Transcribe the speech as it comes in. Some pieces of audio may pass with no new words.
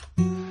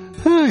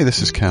Hi,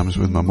 this is Cams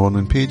with my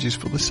morning pages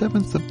for the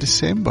 7th of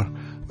December,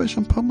 which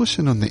I'm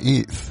publishing on the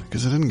 8th,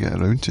 because I didn't get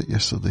around to it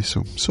yesterday,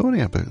 so sorry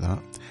about that.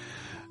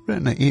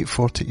 Written at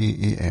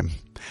 8:48am.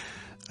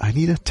 I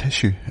need a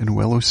tissue, and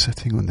Willow's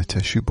sitting on the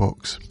tissue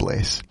box,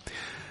 bless.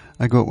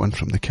 I got one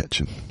from the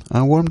kitchen.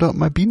 I warmed up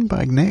my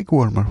beanbag neck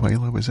warmer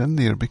while I was in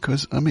there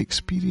because I'm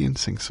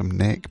experiencing some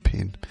neck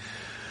pain.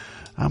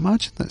 I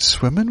imagine that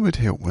swimming would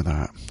help with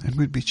that, and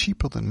would be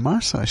cheaper than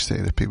massage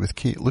therapy with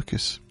Kate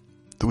Lucas.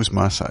 Those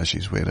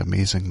massages were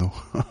amazing though.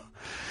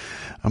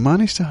 I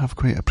managed to have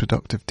quite a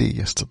productive day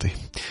yesterday.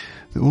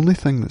 The only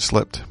thing that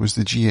slipped was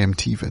the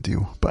GMT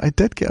video, but I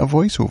did get a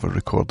voiceover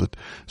recorded,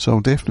 so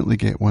I'll definitely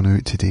get one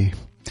out today.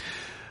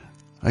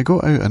 I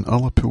got out an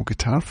Ullapool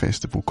Guitar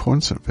Festival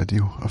concert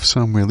video of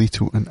Samuel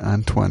Ito and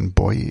Antoine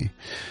Boyer.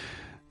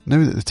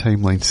 Now that the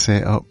timeline's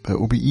set up, it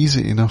will be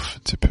easy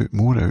enough to put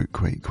more out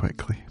quite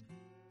quickly.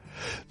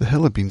 The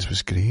Hill of Beans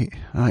was great.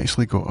 I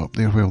actually got up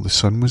there while the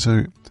sun was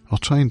out. I'll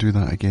try and do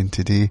that again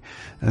today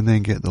and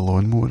then get the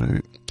lawnmower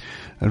out.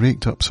 I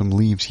raked up some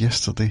leaves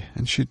yesterday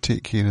and should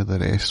take care of the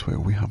rest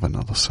while we have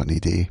another sunny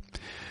day.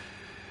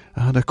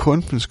 I had a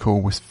conference call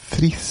with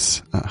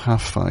Freeths at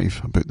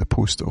 5:30 about the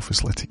post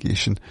office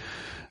litigation.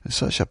 It's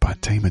such a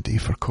bad time of day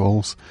for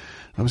calls.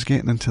 I was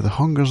getting into the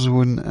hunger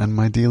zone and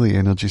my daily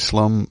energy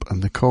slump,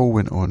 and the call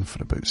went on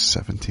for about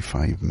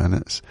 75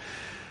 minutes.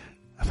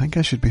 I think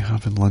I should be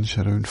having lunch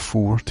around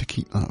 4 to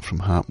keep that from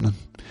happening.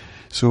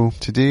 So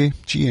today,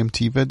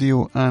 GMT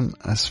video, and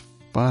as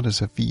far as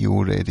a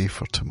VO ready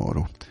for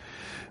tomorrow.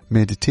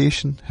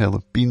 Meditation, Hill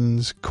of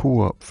Beans,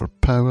 Co-op for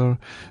Power,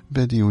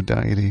 video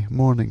diary,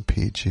 morning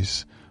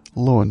pages,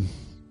 lawn.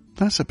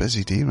 That's a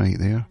busy day right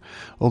there.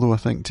 Although I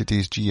think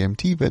today's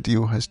GMT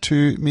video has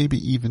 2, maybe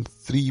even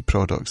 3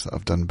 products that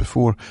I've done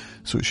before,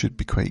 so it should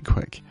be quite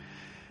quick.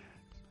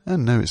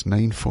 And now it's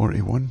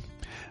 9:41.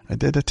 I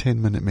did a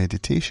 10-minute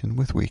meditation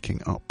with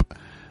waking up.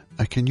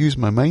 I can use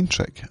my mind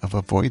trick of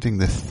avoiding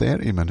the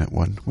 30-minute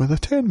one with a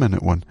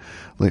 10-minute one,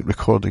 like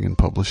recording and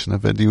publishing a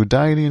video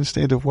diary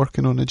instead of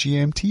working on a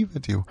GMT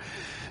video.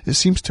 It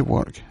seems to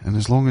work, and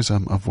as long as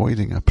I'm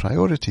avoiding a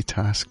priority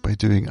task by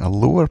doing a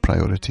lower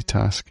priority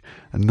task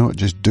and not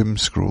just doom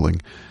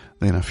scrolling,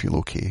 then I feel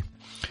okay.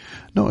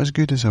 Not as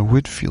good as I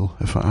would feel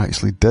if I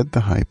actually did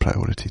the high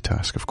priority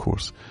task, of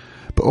course,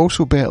 but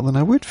also better than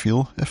I would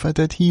feel if I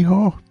did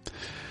hee-haw.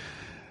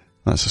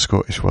 That's a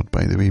Scottish word,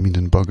 by the way,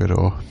 meaning bugger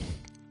all,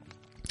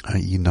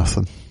 i.e.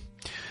 nothing.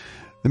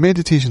 The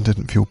meditation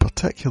didn't feel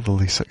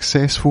particularly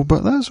successful,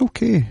 but that's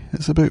okay.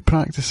 It's about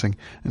practicing,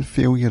 and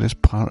failure is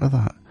part of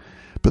that.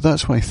 But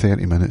that's why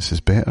 30 minutes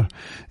is better.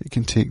 It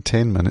can take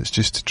 10 minutes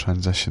just to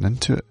transition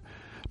into it.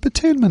 But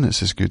 10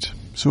 minutes is good,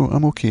 so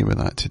I'm okay with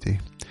that today.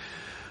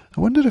 I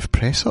wonder if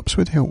press-ups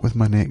would help with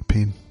my neck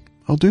pain.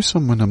 I'll do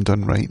some when I'm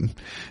done writing.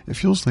 It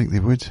feels like they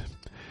would.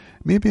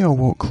 Maybe I'll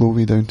walk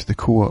Chloe down to the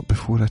Co-op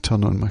before I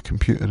turn on my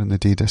computer and the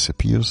day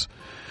disappears.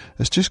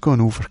 It's just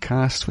gone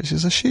overcast, which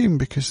is a shame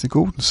because the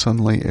golden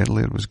sunlight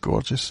earlier was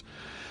gorgeous.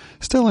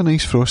 Still a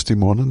nice frosty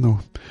morning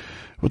though.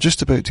 We're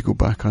just about to go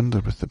back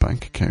under with the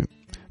bank account.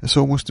 It's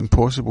almost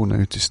impossible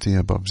now to stay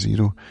above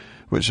zero,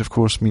 which of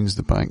course means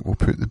the bank will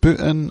put the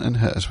boot in and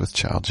hit us with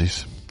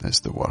charges.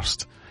 It's the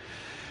worst.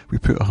 We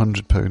put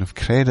 £100 of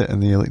credit in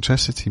the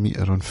electricity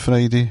meter on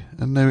Friday,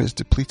 and now it's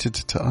depleted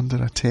to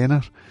under a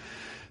tenner.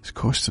 It's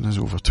costing us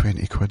over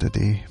 20 quid a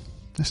day.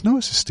 It's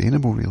not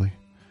sustainable, really.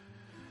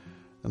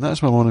 And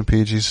that's my morning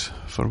pages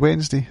for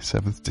Wednesday,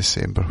 7th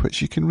December, which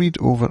you can read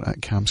over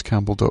at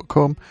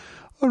camscampbell.com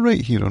or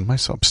right here on my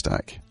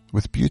Substack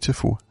with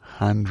beautiful,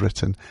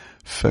 handwritten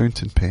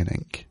fountain pen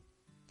ink.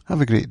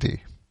 Have a great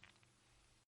day.